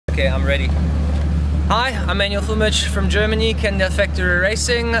Okay, I'm ready. Hi, I'm Manuel Fumic from Germany, Cannondale Factory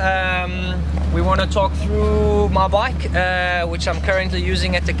Racing. We want to talk through my bike, which I'm currently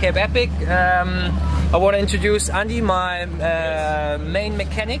using at the Cape Epic. I want to introduce Andy, my main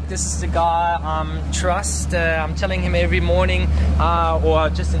mechanic. This is the guy I trust. I'm telling him every morning, or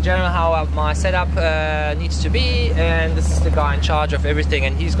just in general, how my setup needs to be. And this is the guy in charge of everything,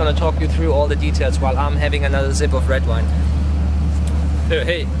 and he's going to talk you through all the details while I'm having another sip of red wine.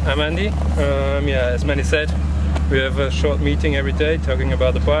 Hey, I'm Andy. Yeah, as Manny said, we have a short meeting every day talking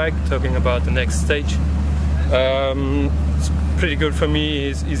about the bike, talking about the next stage. It's pretty good for me,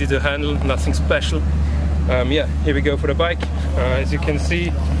 it's easy to handle, nothing special. Yeah, here we go for the bike. As you can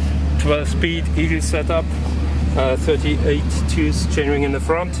see, 12-speed Eagle setup, 38 tooth chainring in the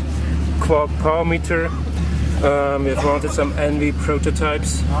front, quad power meter. We have mounted some NV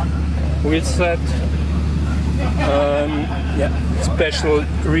prototypes, wheel set. Yeah, special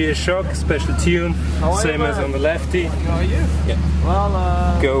rear shock, special tune, same as on the lefty.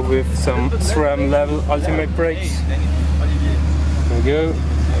 Yeah. Go with some SRAM level ultimate brakes. There we go.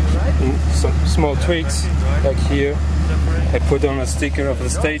 And some small tweaks like here. I put on a sticker of the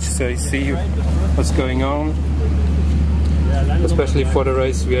stage so you see what's going on. Especially for the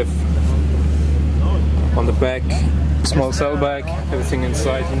race, we have on the back small cell bag, everything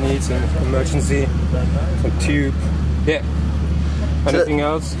inside he needs, an emergency, some tube, yeah. Anything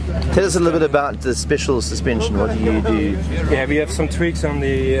else? Tell us a little bit about the special suspension. What do you do? Yeah, we have some tweaks on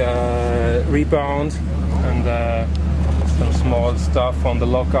the rebound and some small stuff on the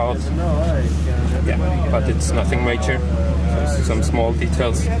lockout. Yeah, but it's nothing major. Just some small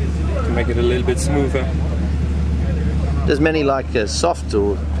details to make it a little bit smoother. Does Manny like soft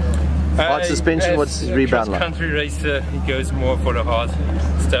or hard suspension? What's his rebound like? Country racer, he goes more for the hard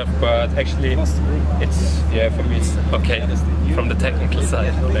stuff, but actually it's, yeah, for me it's okay from the technical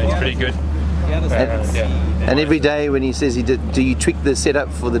side. It's pretty good. And every day when he says he did, do you tweak the setup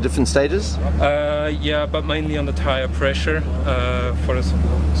for the different stages? Yeah, but mainly on the tire pressure. For the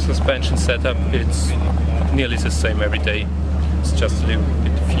suspension setup, it's nearly the same every day. It's just a little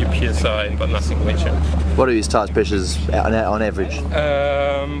bit, few PSI, but nothing major. What are his tire pressures on average?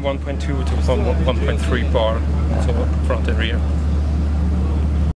 1.2 to 1.3 bar, so front and rear.